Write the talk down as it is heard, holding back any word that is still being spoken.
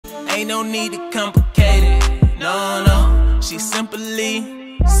Ain't no need to complicate it. No, no. She's simply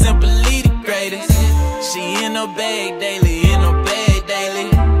the greatest. She in her bag daily, in her bag daily.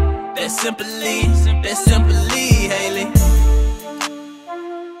 That's simply Halle.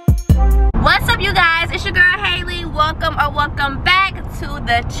 What's up, you guys? It's your girl Halle. Welcome back to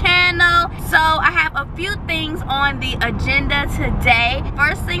the channel. So I have a few things on the agenda today.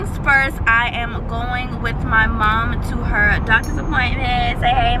 First things first, I am going with my mom to her doctor's appointment. Say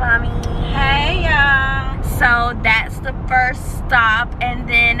hey, mommy. Hey, y'all. So that's the first stop, and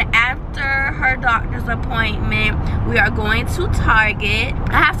then after her doctor's appointment, we are going to Target.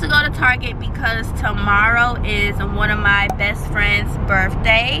 I have to go to Target because tomorrow is one of my best friend's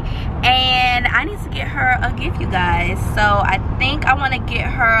birthday, and I need to get her a gift, you guys. So I think I want to get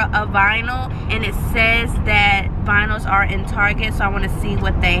her a vinyl, and it says that vinyls are in Target, so I want to see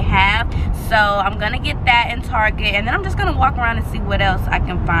what they have. So I'm gonna get that in Target, and then I'm just gonna walk around and see what else I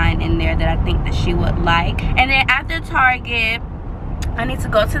can find in there that I think that she would like. And then after Target, I need to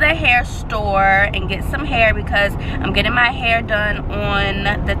go to the hair store and get some hair because I'm getting my hair done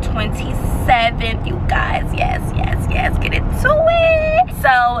on the 27th, you guys. Yes, get into it.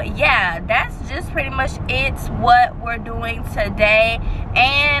 So yeah, that's just pretty much it, what we're doing today.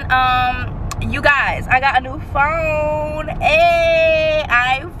 And you guys, I got a new phone, a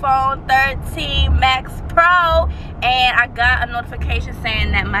iPhone 13 Max Pro, and I got a notification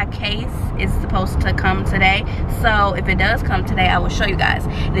saying that my case is supposed to come today. So if it does come today, I will show you guys.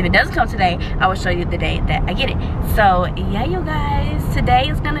 And if it doesn't come today, I will show you the day that I get it. So yeah, you guys, today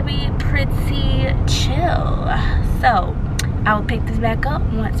is gonna be pretty chill. So I will pick this back up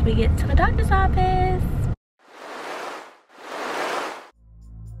once we get to the doctor's office.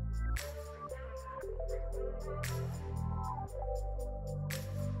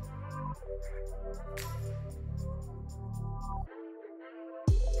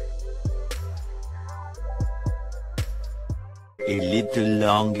 A little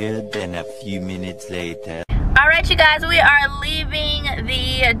longer than a few minutes later. Alright, you guys, we are leaving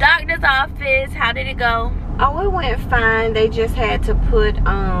the doctor's office. How did it go? Oh, it went fine. They just had to put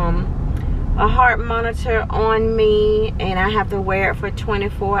a heart monitor on me, and I have to wear it for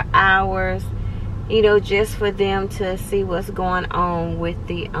 24 hours, you know, just for them to see what's going on with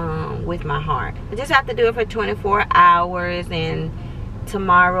the with my heart. I just have to do it for 24 hours, and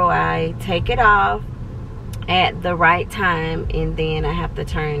tomorrow I take it off at the right time, and then I have to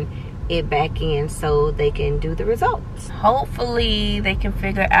turn it back in so they can do the results. Hopefully they can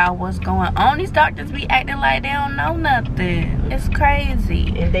figure out what's going on. These doctors be acting like they don't know nothing. It's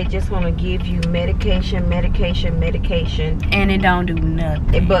crazy. And they just want to give you medication, and it don't do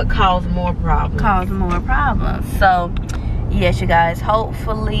nothing but cause more problems. So yes, you guys,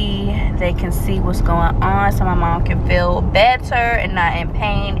 hopefully they can see what's going on so my mom can feel better and not in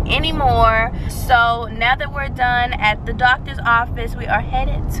pain anymore. So now that we're done at the doctor's office, we are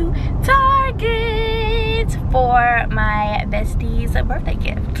headed to Target for my bestie's birthday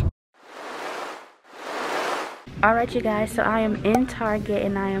gift. Alright, you guys, so I am in Target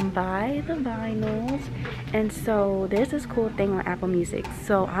and I am by the vinyls, and so there's this cool thing on Apple Music.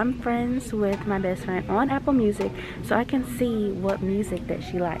 So I'm friends with my best friend on Apple Music, so I can see what music that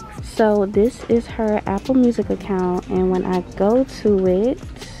she likes. So this is her Apple Music account, and when I go to it,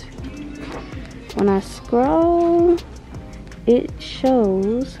 when I scroll, it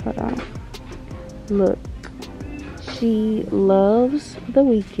shows, hold on, look, she loves The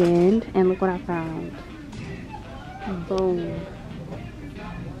Weeknd, and look what I found. Boom.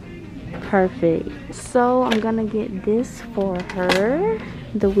 Perfect. So I'm gonna get this for her,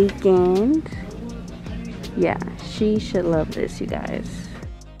 The Weeknd. Yeah, she should love this, you guys.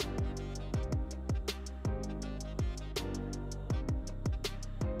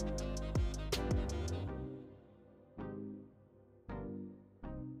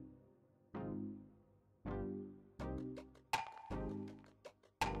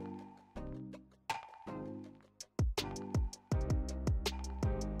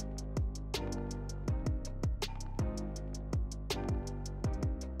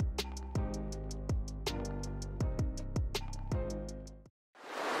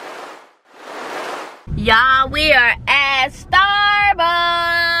 Y'all, we are at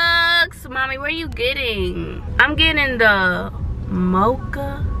Starbucks. Mommy, what are you getting? I'm getting the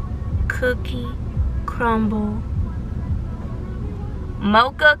mocha cookie crumble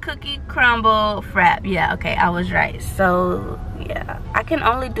frap. Yeah, okay, I was right. So yeah, I can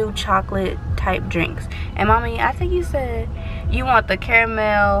only do chocolate type drinks. And mommy, I think you said you want the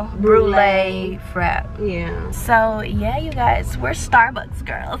caramel brulee frap. Yeah. So yeah, you guys, we're Starbucks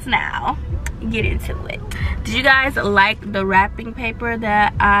girls now. Get into it. Did you guys like the wrapping paper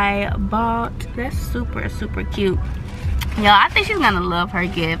that I bought? That's super, super cute. Yo, I think she's gonna love her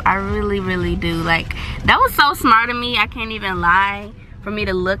gift. I really, really do. Like, that was so smart of me. I can't even lie, for me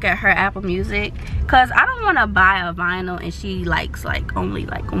to look at her Apple Music, because I don't want to buy a vinyl and she likes like only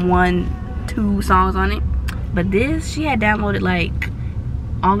like 1-2 songs on it. But this, she had downloaded like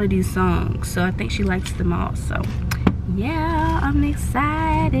all of these songs, so I think she likes them all. So yeah, I'm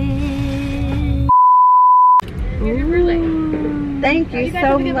excited. Ooh. Thank you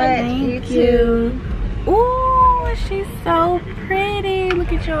so much. Thank you. Ooh, she's so pretty.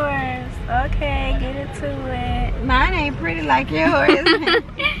 Look at yours. Okay, get into it. Mine ain't pretty like yours.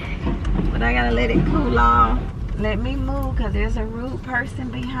 But I gotta let it cool off. Let me move, because there's a rude person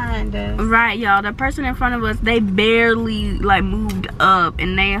behind us. Right, y'all. The person in front of us, they barely like moved up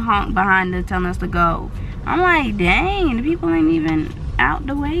and they honked behind us telling us to go. I'm like, dang, the people ain't even out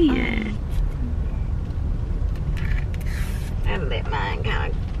the way yet. And let mine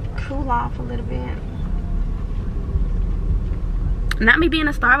kind of cool off a little bit. Not me being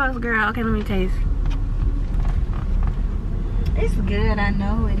a Starbucks girl. Okay, let me taste. It's good, I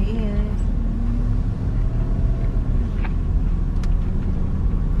know it is.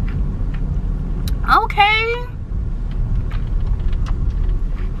 Okay.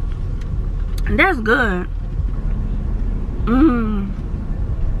 That's good.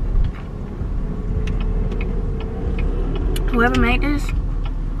 Whoever made this,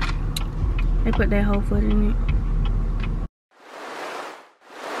 they put their whole foot in it.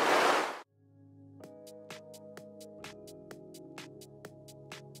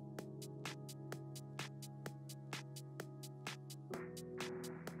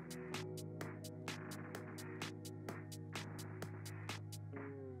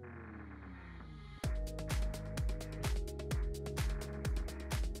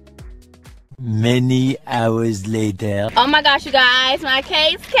 Many hours later. Oh my gosh, you guys, my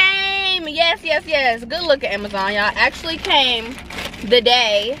case came. Yes, yes, yes. Good look at Amazon, y'all. Actually came the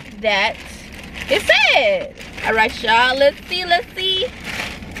day that it said. All right, y'all, let's see, let's see.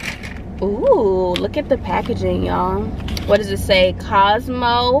 Ooh, look at the packaging, y'all. What does it say?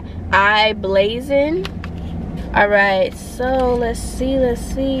 Cosmo Eye Blazing. All right, so let's see, let's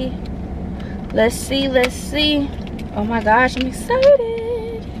see. Let's see, let's see. Oh my gosh, I'm excited.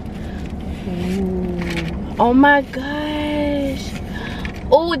 Ooh. Oh my gosh.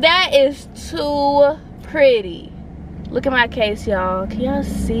 Oh, that is too pretty. Look at my case, y'all. Can y'all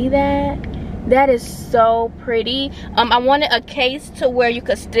see that? That is so pretty. I wanted a case to where you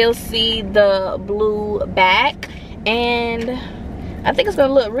could still see the blue back, and I think it's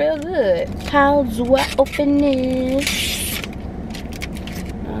gonna look real good. How do I open this?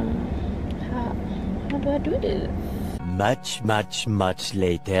 How do I do this? Much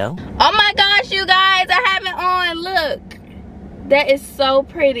later. Oh my gosh, you guys, I have it on. Look, that is so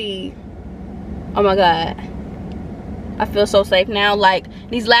pretty. Oh my god, I feel so safe now. Like,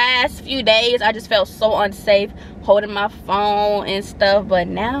 these last few days I just felt so unsafe holding my phone and stuff, but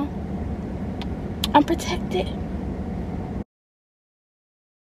now I'm protected.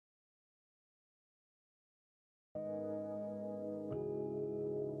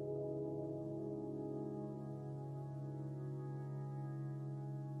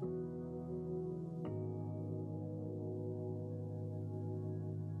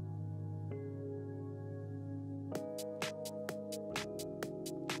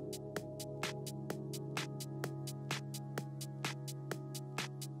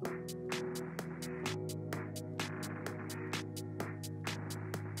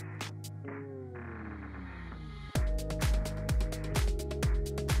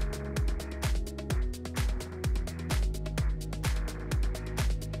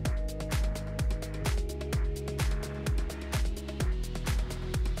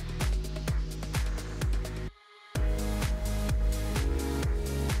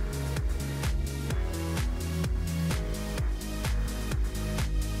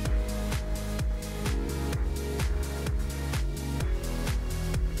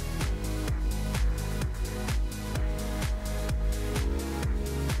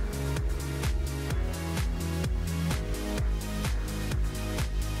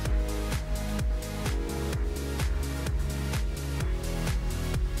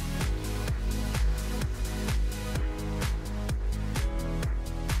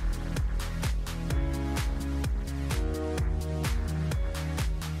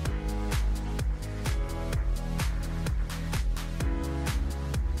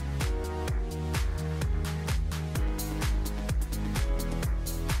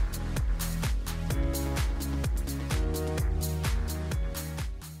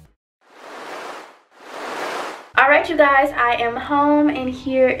 Alright, you guys, I am home and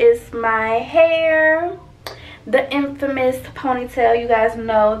here is my hair. The infamous ponytail. You guys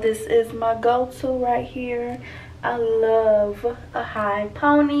know this is my go-to right here. I love a high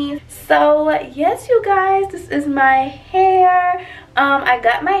pony. So yes, you guys, this is my hair. I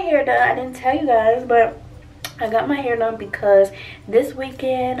got my hair done. I didn't tell you guys, but I got my hair done because this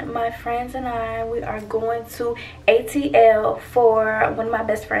weekend my friends and we are going to ATL for one of my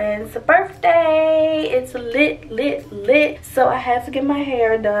best friends' birthday. It's lit. So I had to get my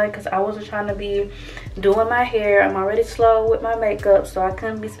hair done because I wasn't trying to be doing my hair. I'm already slow with my makeup, so I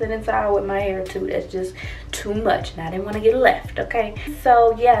couldn't be spending time with my hair too. That's just too much and I didn't want to get left. Okay,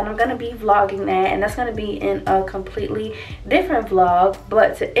 so yeah, and I'm gonna be vlogging that, and that's gonna be in a completely different vlog.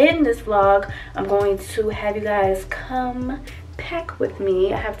 But to end this vlog, I'm going to have you guys come pack with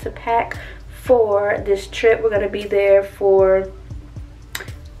me. I have to pack for this trip. We're gonna be there for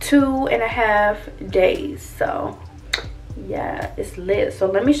 2.5 days, so yeah, it's lit. So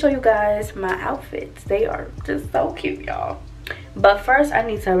let me show you guys my outfits. They are just so cute, y'all. But first I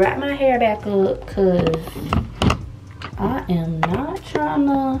need to wrap my hair back up because I am not trying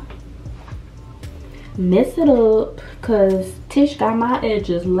to mess it up because Tish got my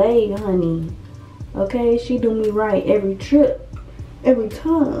edges laid, honey. Okay, she do me right every trip, every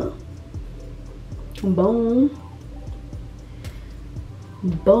time. Boom.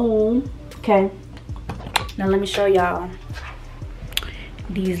 Boom. Okay, now let me show y'all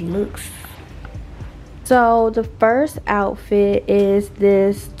these looks. So the first outfit is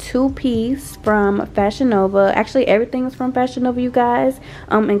this two-piece from Fashion Nova. Actually, everything is from Fashion Nova, you guys,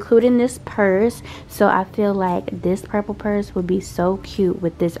 including this purse. So I feel like this purple purse would be so cute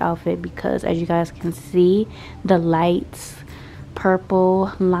with this outfit because, as you guys can see, the lights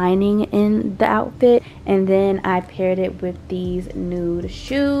purple lining in the outfit. And then I paired it with these nude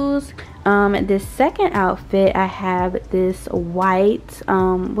shoes. This second outfit, I have this white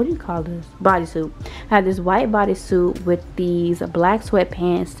what do you call this, bodysuit. I have this white bodysuit with these black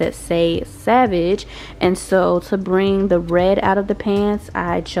sweatpants that say Savage, and so to bring the red out of the pants,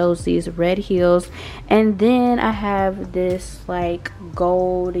 I chose these red heels. And then I have this like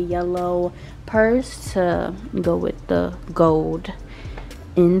gold yellow purse to go with the gold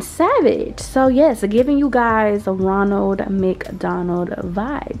in Savage. So yes, giving you guys Ronald McDonald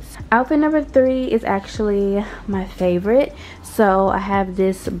vibes. Outfit number 3 is actually my favorite. So I have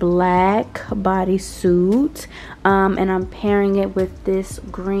this black bodysuit, and I'm pairing it with this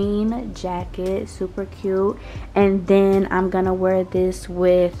green jacket, super cute. And then I'm gonna wear this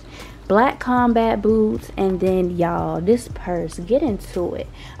with black combat boots. And then y'all, this purse, get into it.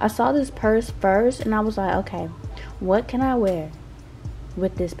 I saw this purse first and I was like, okay, what can I wear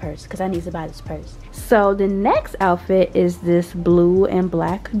with this purse, because I need to buy this purse. So the next outfit is this blue and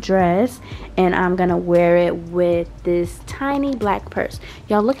black dress, and I'm gonna wear it with this tiny black purse.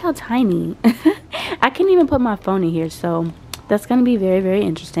 Y'all, look how tiny. I can't even put my phone in here, so that's gonna be very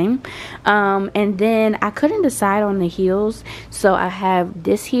interesting. And then I couldn't decide on the heels, so I have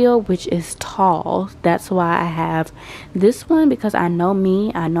this heel, which is tall. That's why I have this one, because I know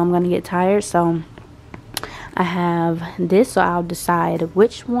me, I know I'm gonna get tired, so I have this. So I'll decide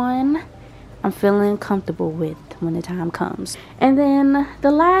which one I'm feeling comfortable with when the time comes. And then the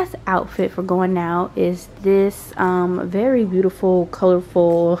last outfit for going out is this very beautiful,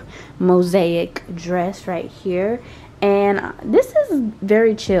 colorful mosaic dress right here. And this is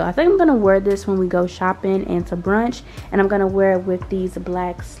very chill. I think I'm gonna wear this when we go shopping and to brunch, and I'm gonna wear it with these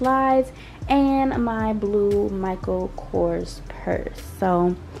black slides and my blue Michael Kors purse.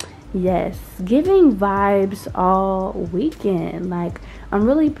 So yes, giving vibes all weekend. Like, I'm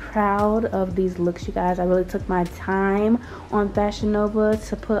really proud of these looks, you guys. I really took my time on Fashion Nova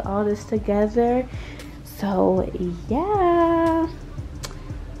to put all this together. So yeah,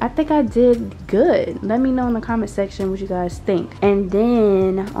 I think I did good. Let me know in the comment section what you guys think. And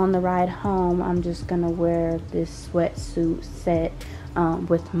then on the ride home, I'm just gonna wear this sweatsuit set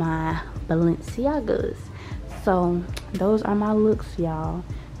with my Balenciagas. So those are my looks, y'all.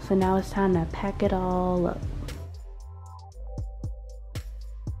 So now it's time to pack it all up.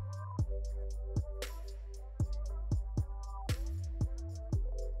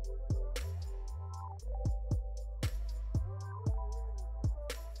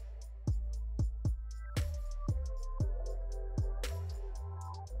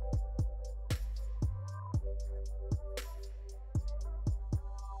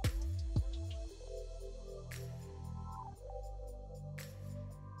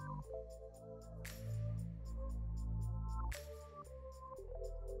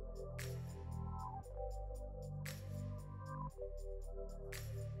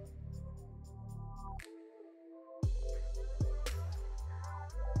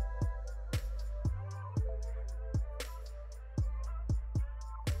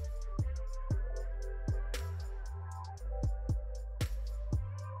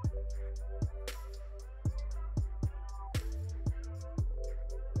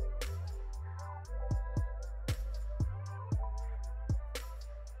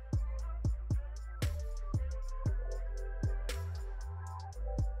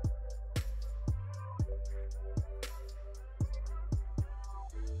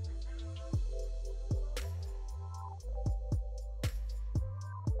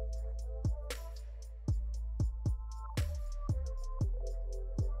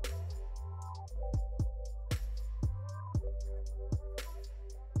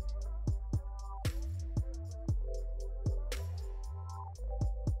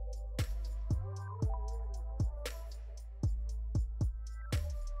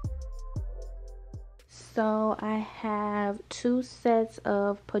 So I have 2 sets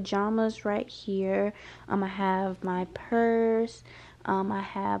of pajamas right here. I have my purse. I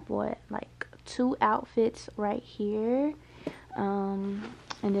have like 2 outfits right here. And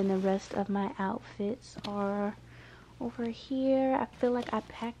then the rest of my outfits are over here. I feel like I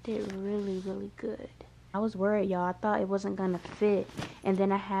packed it really good. I was worried, y'all. I thought it wasn't gonna fit. And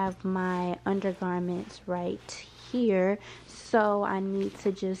then I have my undergarments right here. So I need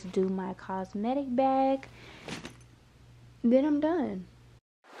to just do my cosmetic bag. Then I'm done.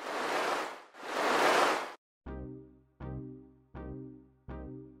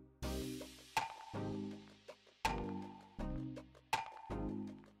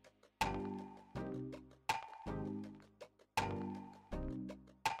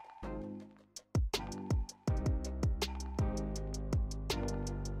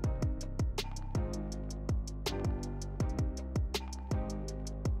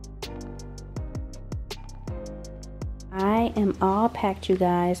 I am all packed, you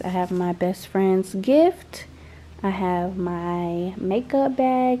guys. I have my best friend's gift. I have my makeup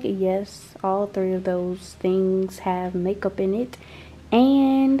bag. Yes, all 3 of those things have makeup in it.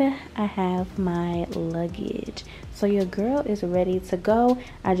 And I have my luggage. So your girl is ready to go.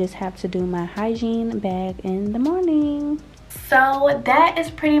 I just have to do my hygiene bag in the morning. So that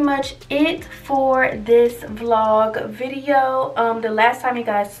is pretty much it for this vlog video. The last time you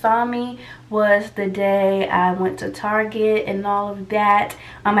guys saw me was the day I went to Target and all of that.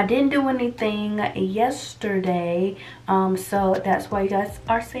 I didn't do anything yesterday, so that's why you guys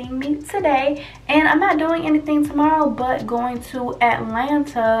are seeing me today. And I'm not doing anything tomorrow but going to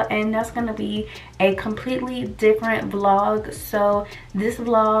Atlanta, and that's gonna be a completely different vlog. So this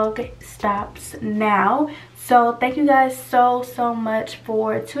vlog stops now. So thank you guys so much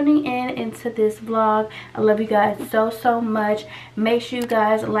for tuning in into this vlog. I love you guys so much. Make sure you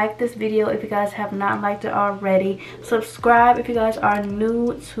guys like this video if you guys have not liked it already. Subscribe if you guys are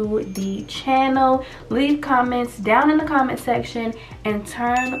new to the channel. Leave comments down in the comment section and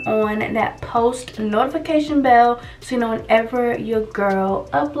turn on that post notification bell so you know whenever your girl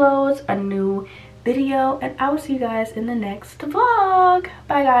uploads a new video. And I will see you guys in the next vlog.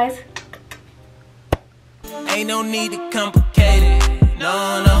 Bye guys. Ain't no need to complicate it,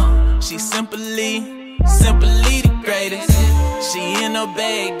 no. She simply the greatest. She in her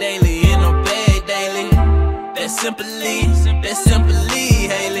bag daily, That's simply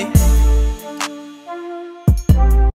Halle.